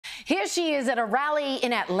Here she is at a rally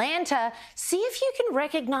in Atlanta. See if you can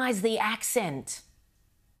recognise the accent.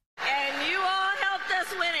 And you all helped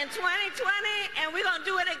us win in 2020, and we're going to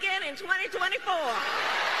do it again in 2024.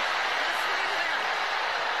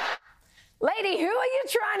 Lady, who are you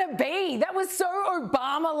trying to be? That was so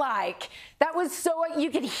Obama-like. That was so, you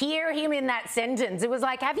could hear him in that sentence. It was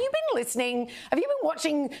like, have you been listening? Have you been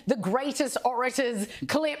watching the greatest orators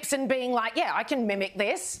clips and being like, yeah, I can mimic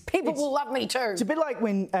this. People will love me too. It's a bit like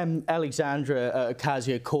when Alexandra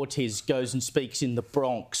Ocasio-Cortez goes and speaks in the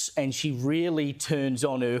Bronx and she really turns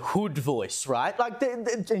on her hood voice, right? Like,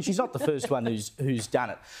 and she's not the first one who's done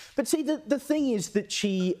it. But see, the thing is that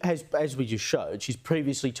she has, as we just showed, she's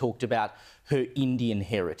previously talked about her Indian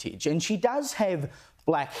heritage. And she does have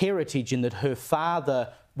black heritage in that her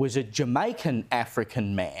father was a Jamaican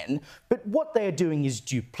African man, but what they're doing is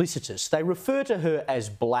duplicitous. They refer to her as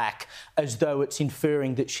black as though it's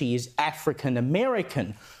inferring that she is African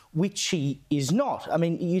American, which she is not. I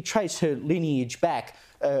mean, you trace her lineage back.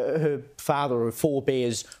 Her father or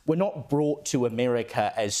forebears were not brought to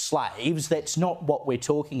America as slaves. That's not what we're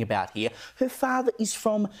talking about here. Her father is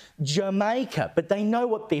from Jamaica, but they know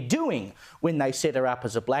what they're doing when they set her up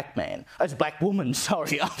as a black man. As a black woman,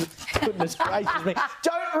 sorry. Oh, goodness gracious me.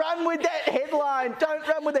 Don't run with that headline. Don't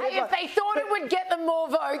run with that headline. If they thought it would get them more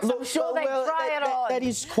votes, I'm sure they'd try it on. That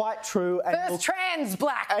is quite true. And First trans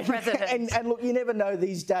black president. And look, you never know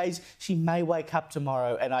these days. She may wake up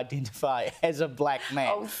tomorrow and identify as a black man.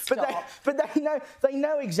 Oh, stop. But they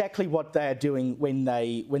know exactly what they are doing when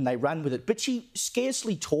they run with it. But she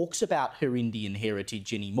scarcely talks about her Indian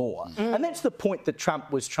heritage anymore. And that's the point that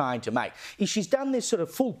Trump was trying to make. Is she's done this sort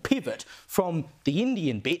of full pivot from the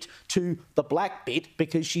Indian bit to the black bit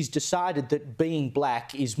because she's decided that being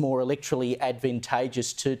black is more electorally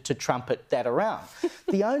advantageous to trumpet that around.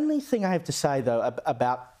 The only thing I have to say, though,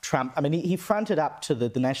 about Trump, I mean, he fronted up to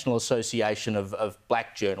the National Association of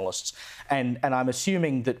Black Journalists, and I'm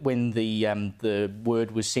assuming that when the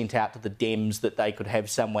word was sent out to the Dems that they could have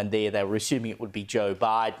someone there, they were assuming it would be Joe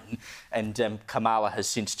Biden, and Kamala has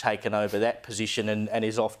since taken over that position and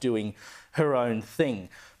is off doing her own thing.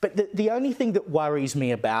 But the only thing that worries me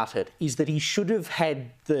about it is that he should have had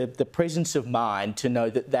the presence of mind to know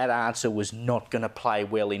that that answer was not going to play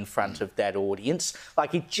well in front of that audience.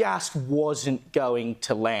 Like, it just wasn't going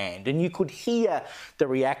to land. And you could hear the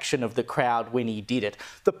reaction of the crowd when he did it.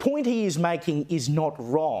 The point he is making is not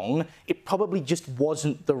wrong. It probably just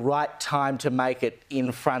wasn't the right time to make it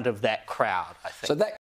in front of that crowd, I think. So that